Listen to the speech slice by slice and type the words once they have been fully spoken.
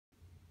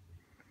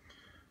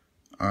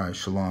All right,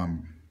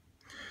 Shalom.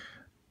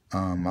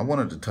 I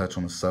wanted to touch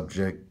on a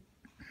subject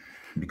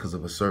because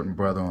of a certain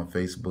brother on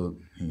Facebook.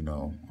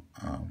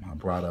 I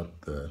brought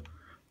up the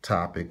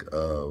topic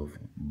of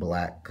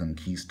black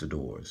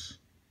conquistadors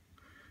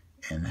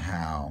and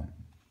how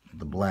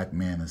the black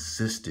man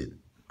assisted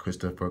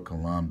Christopher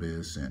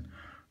Columbus and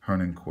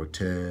Hernan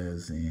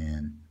Cortez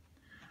in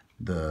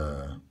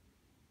the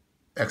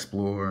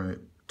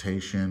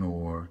exploitation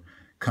or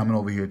coming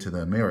over here to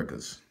the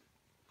Americas.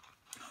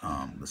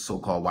 The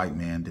so-called white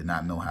man did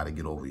not know how to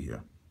get over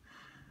here,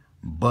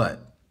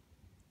 but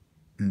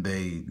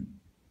they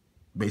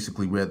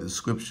basically read the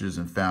scriptures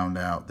and found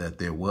out that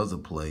there was a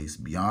place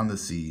beyond the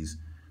seas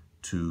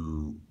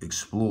to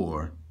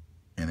explore,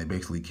 and they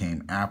basically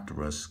came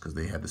after us because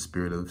they had the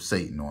spirit of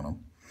Satan on them.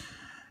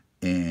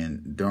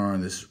 And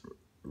during this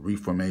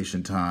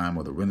Reformation time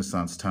or the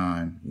Renaissance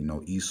time,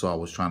 Esau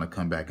was trying to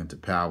come back into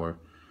power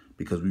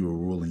because we were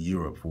ruling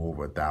Europe for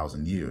over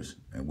 1,000 years,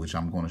 in which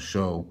I'm going to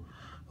show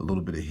a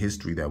little bit of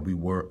history that we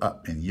were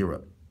up in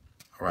Europe.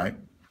 All right.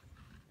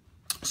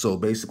 So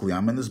basically,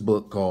 I'm in this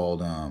book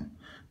called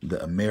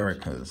The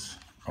Americas,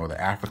 or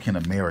the African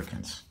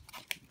Americans.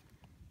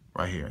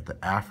 Right here, the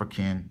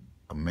African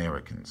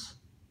Americans.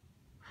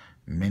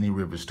 Many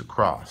rivers to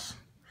cross.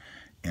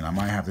 And I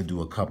might have to do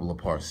a couple of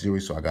part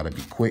series, so I got to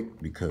be quick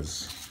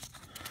because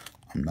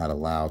I'm not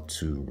allowed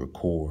to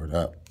record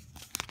up,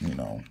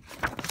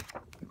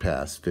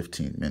 past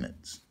 15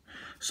 minutes.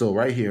 So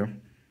right here,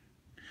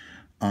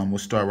 we'll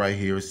start right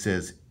here. It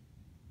says,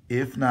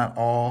 if not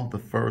all the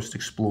first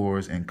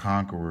explorers and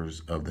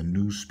conquerors of the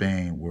New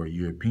Spain were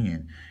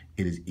European,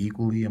 it is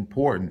equally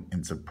important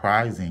and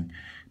surprising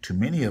to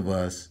many of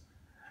us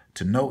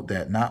to note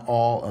that not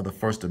all of the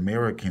first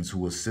Americans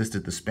who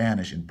assisted the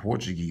Spanish and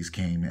Portuguese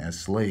came as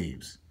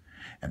slaves.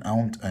 An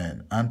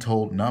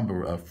untold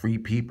number of free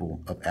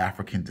people of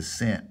African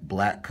descent,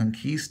 black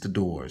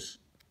conquistadors,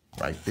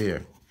 right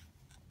there,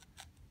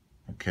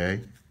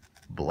 okay,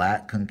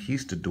 black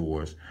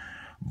conquistadors,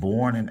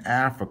 born in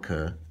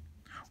Africa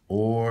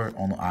or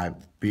on the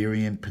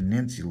Iberian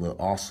Peninsula,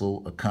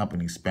 also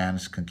accompanied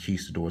Spanish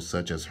conquistadors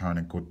such as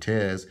Hernan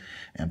Cortez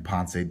and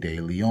Ponce de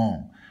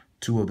Leon,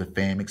 two of the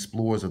famed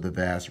explorers of the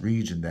vast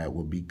region that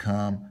would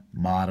become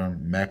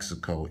modern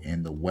Mexico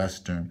in the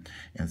western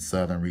and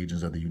southern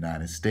regions of the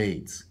United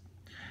States.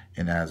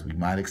 And as we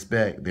might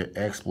expect, their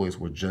exploits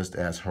were just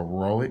as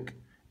heroic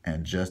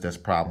and just as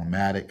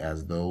problematic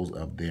as those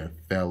of their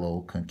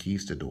fellow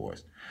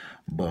conquistadors.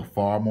 But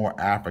far more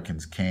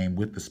Africans came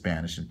with the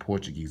Spanish and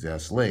Portuguese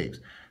as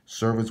slaves,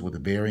 servants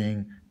with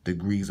varying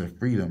degrees of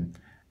freedom,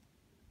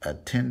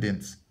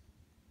 attendants,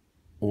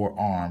 or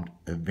armed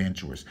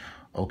adventurers.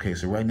 Okay,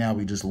 so right now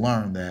we just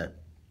learned that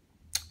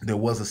there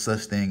was a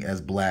such thing as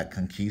black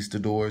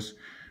conquistadors.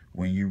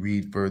 When you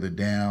read further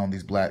down,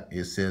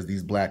 it says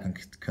these black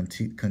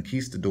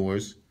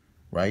conquistadors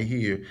right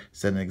here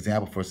set an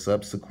example for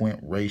subsequent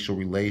racial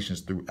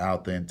relations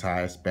throughout the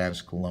entire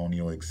Spanish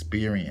colonial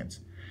experience.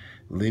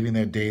 Living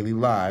their daily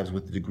lives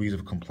with the degrees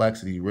of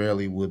complexity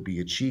rarely would be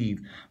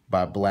achieved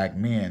by black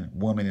men,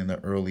 women in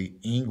the early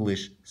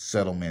English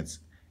settlements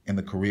in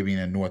the Caribbean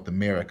and North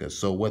America.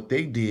 So what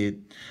they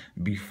did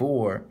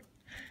before,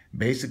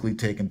 basically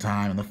taking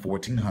time in the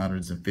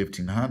 1400s and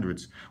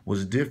 1500s,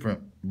 was different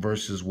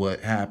versus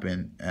what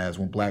happened as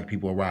when black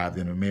people arrived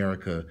in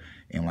America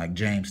in like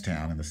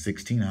Jamestown in the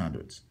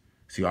 1600s.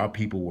 See, our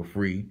people were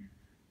free.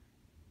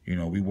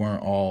 We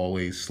weren't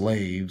always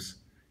slaves.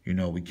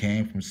 We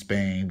came from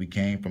Spain. We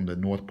came from the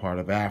north part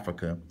of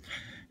Africa,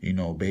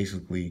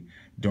 basically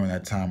during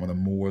that time when the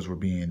Moors were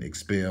being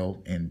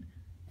expelled. And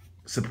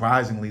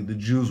surprisingly, the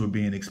Jews were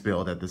being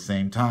expelled at the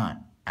same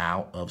time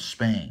out of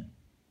Spain.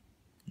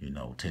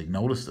 Take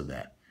notice of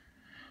that.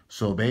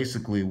 So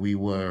basically we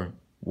were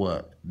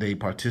they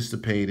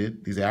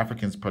participated, these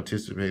Africans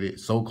participated,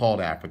 so-called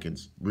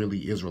Africans,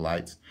 really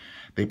Israelites,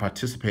 they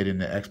participated in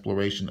the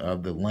exploration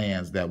of the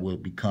lands that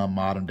would become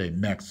modern-day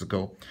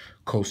Mexico,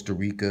 Costa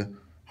Rica,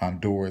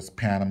 Honduras,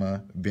 Panama,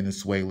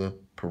 Venezuela,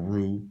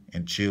 Peru,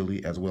 and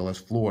Chile, as well as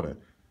Florida.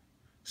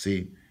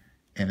 See,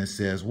 and it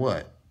says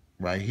what?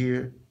 Right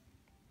here,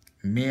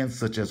 men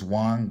such as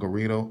Juan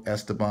Garrido,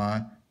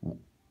 Esteban,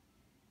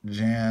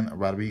 Jan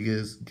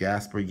Rodriguez,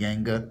 Gaspar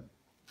Yanga,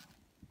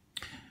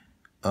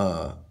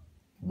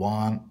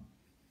 Juan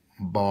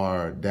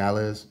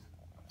Bardales,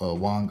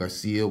 Juan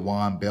Garcia,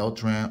 Juan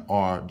Beltran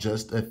are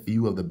just a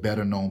few of the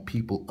better known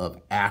people of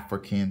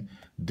African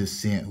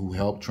descent who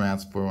helped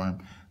transform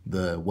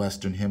the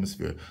Western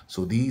Hemisphere.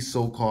 So these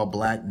so-called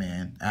black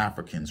men,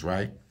 Africans,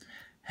 right,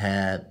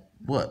 had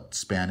what?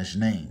 Spanish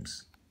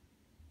names.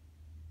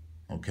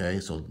 Okay,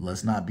 so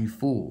let's not be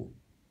fooled.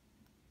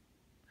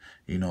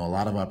 A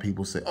lot of our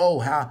people say, "Oh,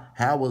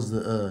 how was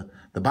the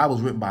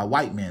Bible's written by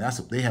white men?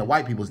 They had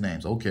white people's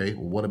names." Okay,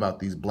 well, what about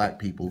these black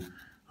people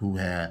who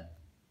had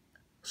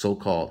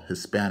so-called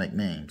Hispanic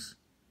names,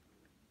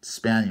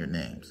 Spaniard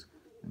names?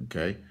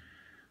 Okay,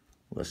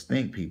 let's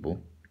think,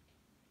 people.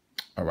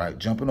 All right,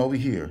 jumping over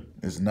here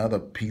is another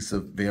piece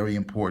of very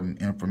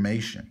important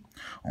information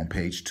on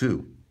page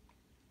 2.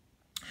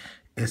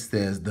 It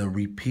says the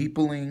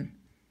repeopling,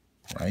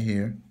 right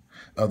here,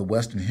 of the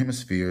Western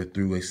Hemisphere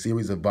through a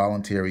series of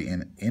voluntary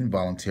and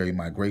involuntary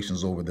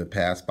migrations over the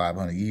past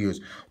 500 years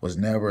was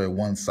never a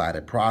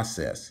one-sided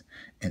process,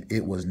 and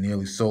it was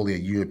nearly solely a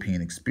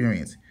European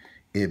experience.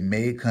 It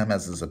may come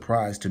as a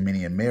surprise to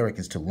many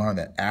Americans to learn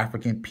that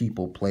African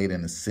people played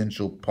an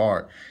essential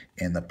part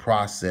in the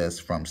process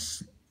from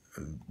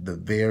the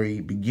very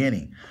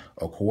beginning.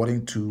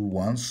 According to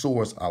one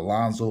source,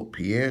 Alonso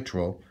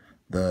Pietro,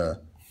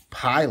 the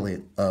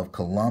pilot of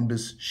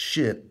Columbus'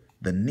 ship,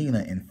 the Nina,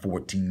 in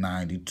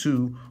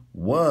 1492,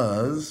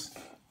 was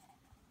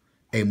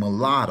a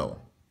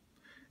mulatto,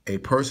 a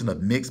person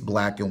of mixed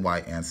black and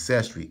white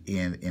ancestry.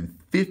 And in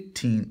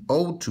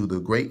 1502, the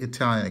great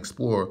Italian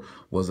explorer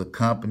was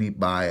accompanied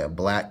by a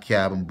black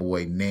cabin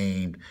boy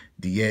named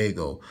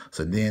Diego.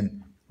 So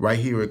then right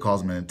here it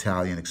calls him an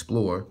Italian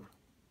explorer,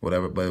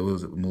 whatever, but it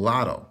was a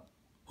mulatto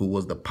who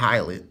was the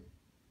pilot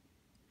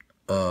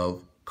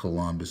of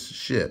Columbus'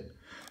 ship,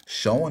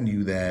 showing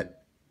you that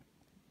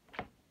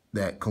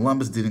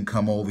Columbus didn't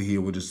come over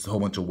here with just a whole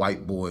bunch of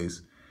white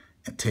boys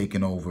and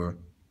taking over,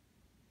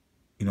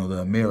 the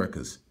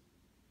Americas.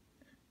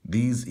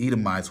 These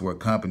Edomites were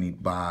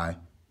accompanied by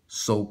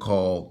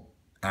so-called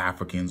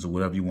Africans, or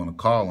whatever you want to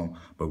call them,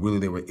 but really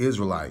they were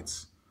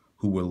Israelites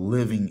who were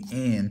living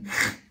in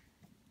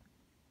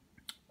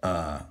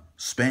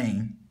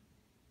Spain,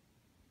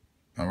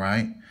 all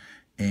right?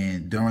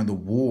 And during the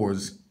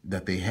wars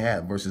that they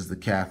had versus the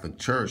Catholic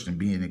Church and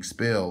being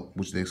expelled,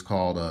 which they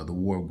called the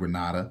War of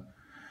Granada,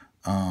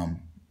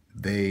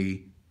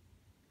 they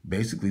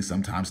basically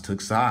sometimes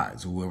took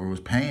sides, whoever was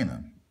paying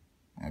them.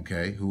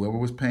 Okay, whoever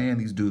was paying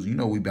these dudes,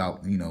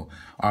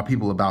 our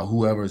people about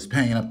whoever is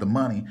paying up the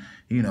money,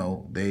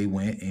 they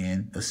went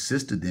and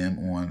assisted them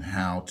on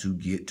how to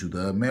get to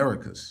the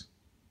Americas.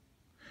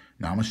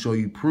 Now, I'm going to show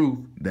you proof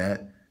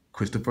that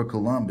Christopher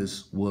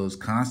Columbus was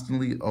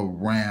constantly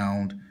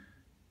around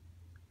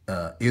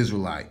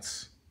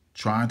Israelites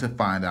trying to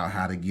find out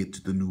how to get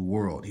to the New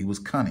World. He was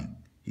cunning.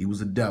 He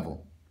was a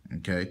devil,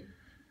 okay?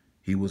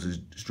 He was a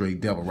straight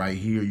devil. Right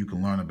here, you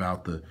can learn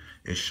about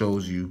it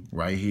shows you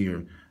right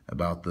here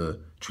about the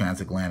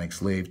transatlantic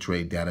slave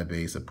trade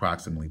database.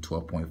 Approximately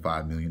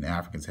 12.5 million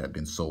Africans have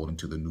been sold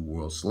into the New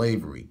World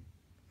slavery.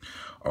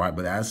 All right,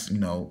 but that's,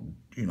 during,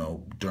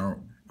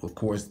 of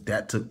course,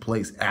 that took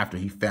place after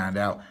he found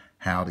out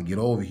how to get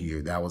over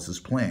here. That was his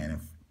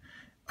plan.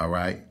 All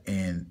right,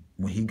 and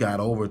when he got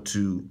over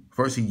to,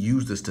 first he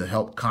used this to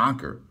help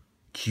conquer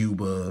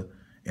Cuba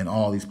and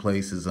all these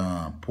places,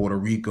 Puerto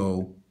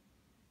Rico,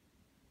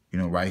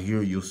 right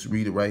here, you'll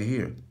read it right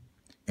here.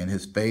 And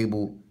his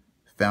fabled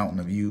Fountain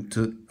of Youth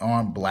took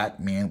armed black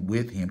men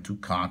with him to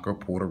conquer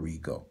Puerto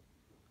Rico.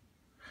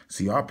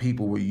 See, our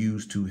people were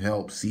used to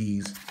help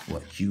seize,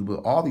 Cuba,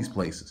 all these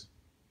places.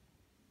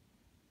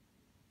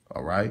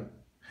 All right.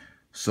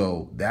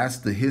 So that's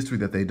the history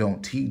that they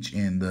don't teach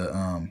in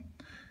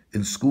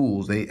in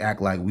schools. They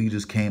act like we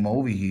just came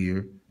over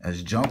here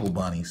as jungle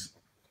bunnies,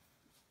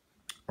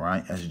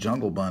 right? As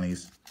jungle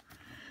bunnies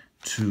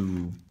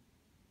to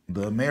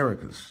the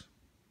Americas.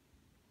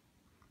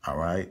 All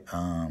right.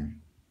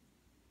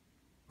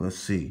 Let's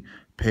see.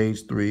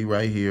 Page 3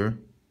 right here.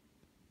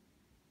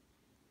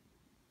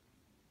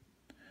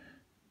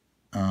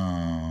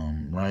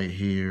 Right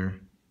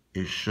here,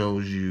 it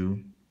shows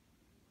you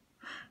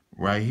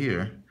right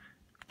here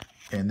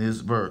in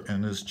this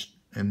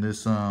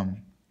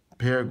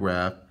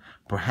paragraph,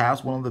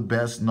 perhaps one of the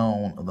best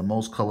known of the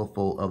most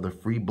colorful of the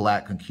free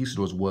black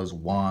conquistadors was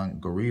Juan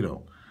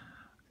Garrido.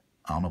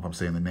 I don't know if I'm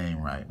saying the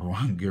name right.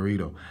 Juan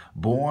Garrido.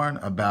 Born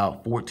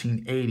about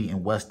 1480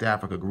 in West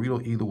Africa,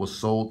 Garrido either was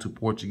sold to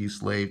Portuguese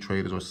slave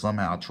traders or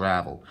somehow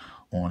traveled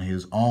on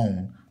his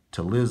own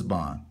to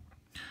Lisbon,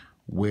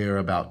 where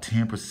about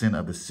 10%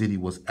 of the city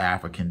was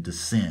African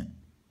descent.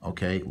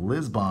 Okay,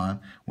 Lisbon,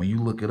 when you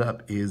look it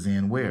up, is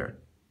in where?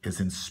 It's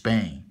in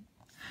Spain.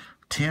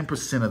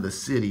 10% of the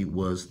city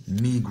was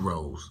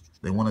Negroes.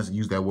 They want us to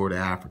use that word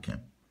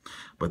African,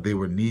 but they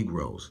were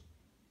Negroes.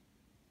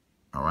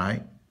 All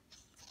right?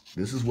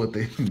 This is what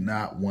they do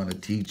not want to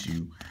teach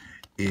you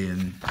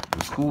in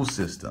the school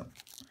system.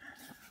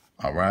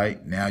 All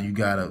right? Now you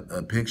got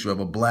a picture of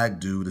a black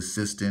dude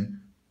assisting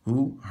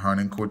who?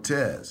 Hernan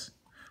Cortez.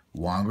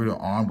 Juan Garrido,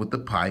 armed with the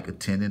pike,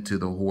 attending to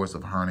the horse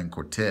of Hernan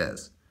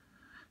Cortez.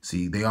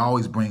 See, they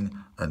always bring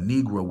a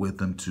Negro with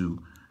them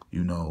to,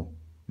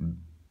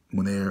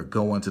 when they're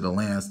going to the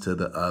lands to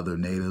the other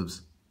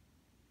natives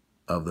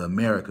of the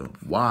America.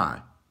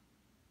 Why?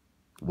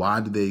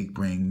 Why do they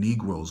bring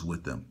Negroes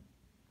with them?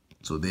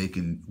 So they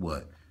can,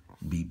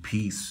 be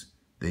peace.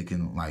 They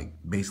can,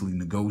 basically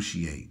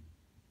negotiate.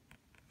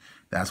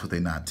 That's what they're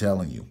not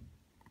telling you.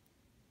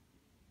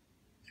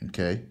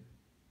 Okay?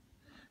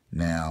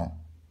 Now,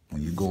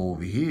 when you go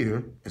over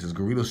here, it says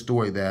Garrido's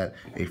story that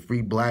a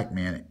free black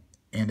man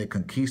and a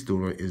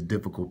conquistador is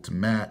difficult to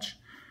match.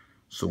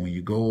 So when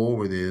you go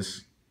over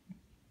this,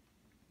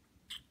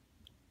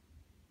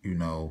 You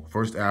know,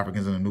 first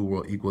Africans in the New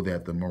World equal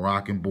that the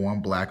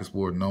Moroccan-born black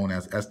explorer known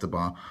as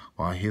Esteban,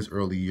 while his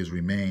early years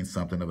remained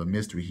something of a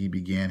mystery. He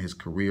began his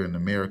career in the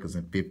Americas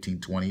in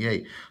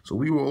 1528. So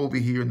we were over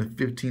here in the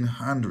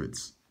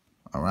 1500s,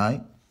 all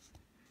right,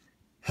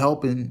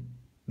 helping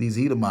these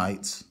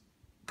Edomites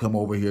come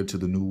over here to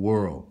the New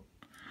World.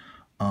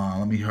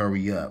 Let me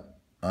hurry up.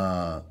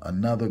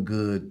 Another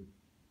good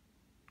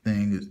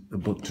thing, the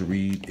book to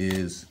read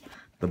is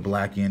The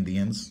Black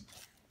Indians,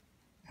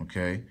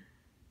 okay?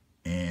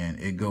 And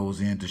it goes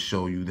in to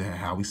show you that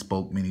how we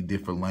spoke many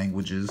different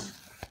languages,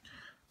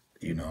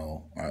 you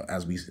know,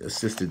 as we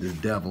assisted the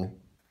devil.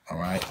 All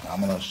right, I'm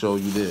going to show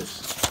you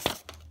this.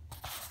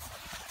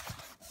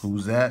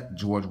 Who's that?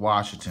 George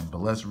Washington.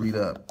 But let's read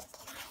up.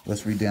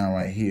 Let's read down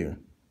right here.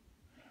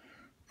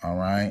 All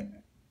right.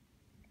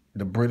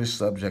 The British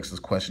subjects'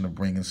 question of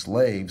bringing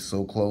slaves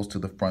so close to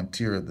the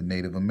frontier of the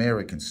Native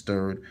Americans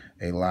stirred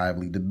a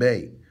lively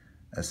debate.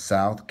 A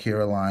South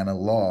Carolina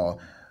law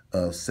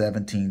of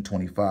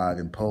 1725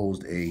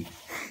 imposed a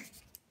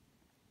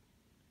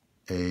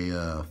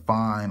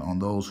fine on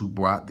those who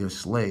brought their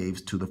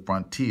slaves to the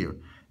frontier.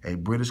 A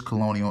British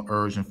colonial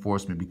urged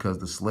enforcement because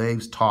the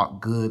slaves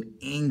taught good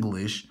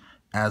English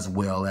as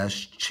well as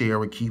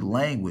Cherokee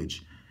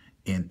language,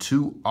 and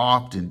too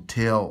often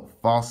tell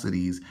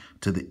falsities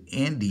to the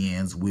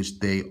Indians which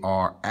they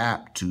are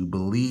apt to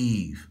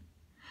believe.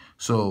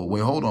 So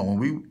wait, hold on.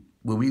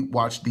 When we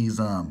watch these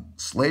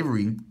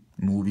slavery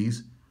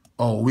movies,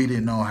 oh, we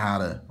didn't know how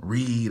to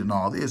read and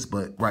all this,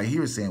 but right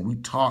here it's saying we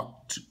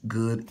talked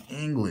good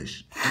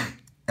English.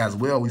 As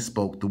well, we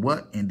spoke the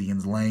what?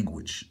 Indians'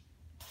 language.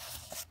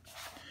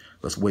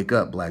 Let's wake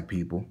up, black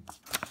people.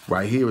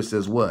 Right here it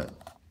says what?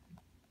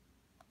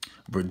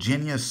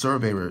 Virginia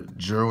surveyor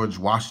George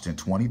Washington,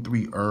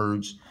 23,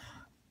 urged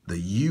the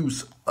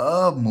use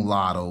of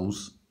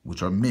mulattoes,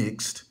 which are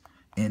mixed,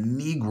 and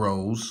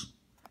Negroes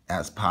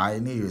as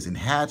pioneers and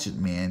hatchet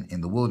men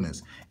in the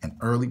wilderness. An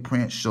early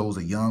print shows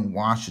a young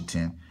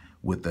Washington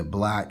with a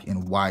black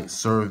and white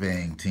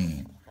surveying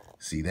team.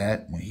 See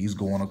that? When he's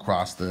going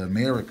across the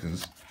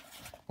Americas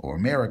or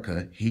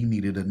America, he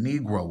needed a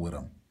Negro with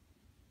him.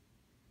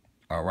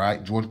 All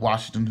right. George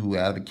Washington, who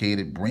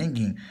advocated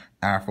bringing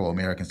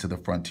Afro-Americans to the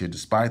frontier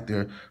despite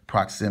their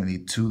proximity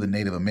to the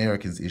Native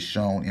Americans, is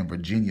shown in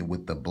Virginia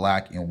with the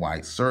black and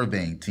white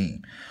surveying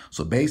team.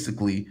 So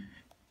basically,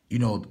 you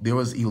know, there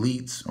was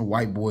elites or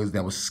white boys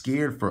that was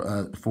scared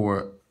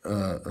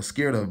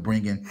scared of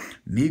bringing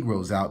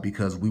Negroes out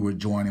because we were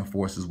joining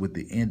forces with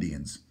the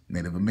Indians,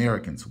 Native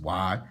Americans.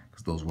 Why?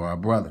 Because those were our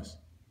brothers.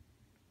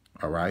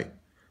 All right.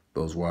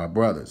 Those were our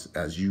brothers.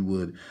 As you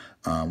would,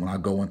 when I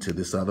go into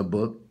this other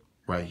book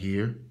right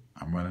here,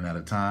 I'm running out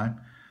of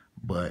time,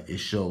 but it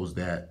shows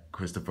that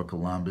Christopher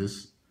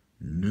Columbus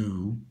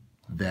knew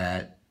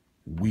that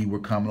we were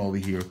coming over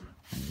here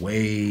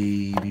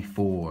way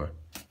before.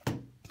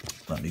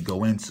 Let me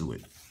go into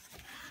it.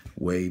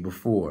 Way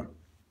before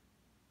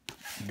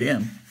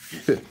them.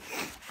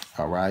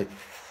 All right.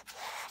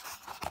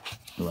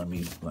 Let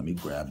me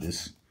grab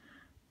this.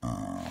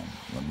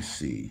 Let me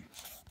see.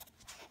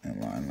 And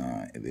line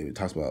 9. It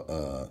talks about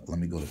let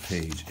me go to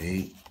page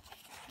 8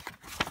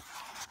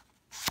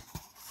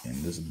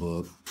 in this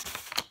book.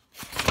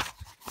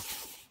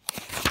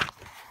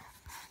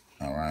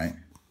 All right.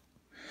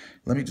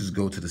 Let me just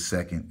go to the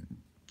second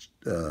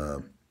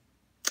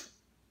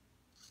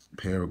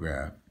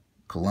paragraph.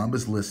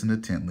 Columbus listened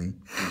intently,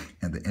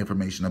 and the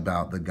information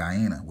about the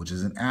Guyana, which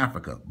is in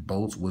Africa,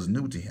 boats, was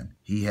new to him.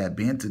 He had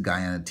been to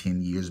Guyana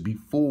 10 years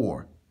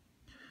before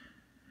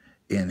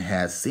and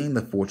had seen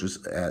the fortress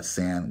at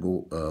San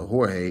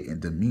Jorge in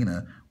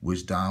Damena,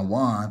 which Don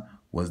Juan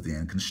was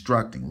then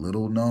constructing.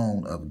 Little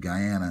known of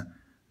Guyana,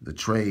 the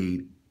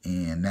trade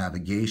and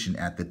navigation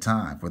at the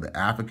time, for the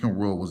African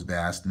world was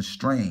vast and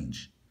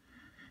strange,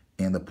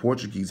 and the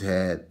Portuguese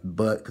had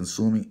but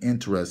consuming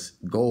interest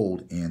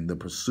gold, in the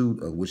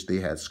pursuit of which they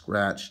had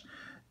scratched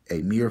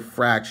a mere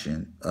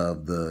fraction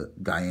of the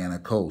Guyana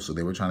coast. So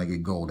they were trying to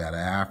get gold out of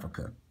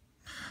Africa.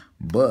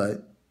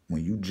 But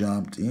when you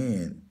jumped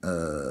in,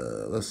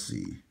 let's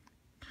see,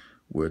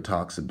 where it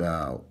talks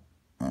about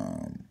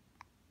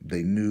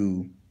they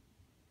knew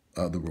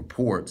of the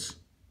reports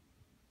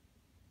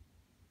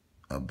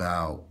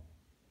about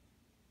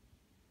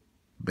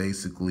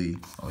basically,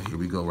 oh, here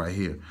we go right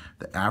here.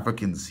 The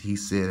Africans, he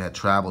said, had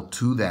traveled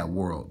to that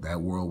world.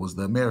 That world was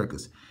the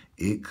Americas.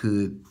 It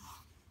could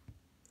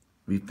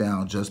be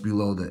found just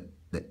below the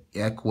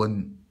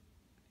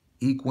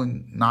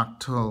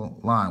equinoctial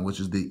line, which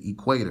is the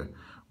equator,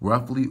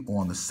 roughly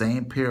on the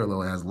same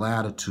parallel as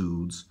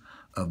latitudes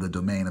of the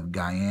domain of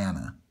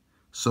Guyana.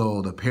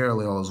 So the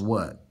parallel is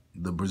what?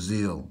 The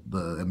Brazil,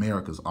 the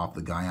Americas off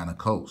the Guyana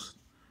coast.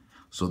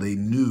 So they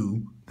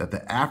knew that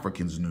the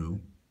Africans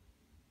knew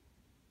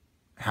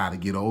how to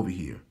get over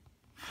here.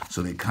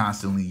 So they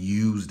constantly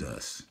used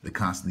us. They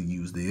constantly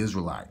used the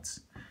Israelites.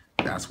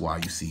 That's why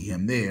you see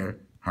him there,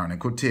 Hernan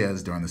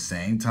Cortez, during the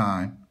same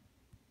time,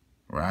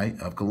 right,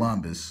 of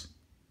Columbus,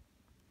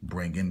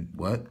 bringing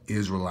what?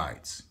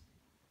 Israelites.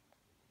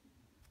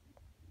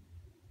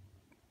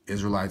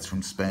 Israelites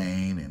from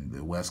Spain and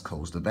the west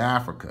coast of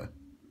Africa.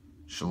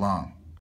 Shalom.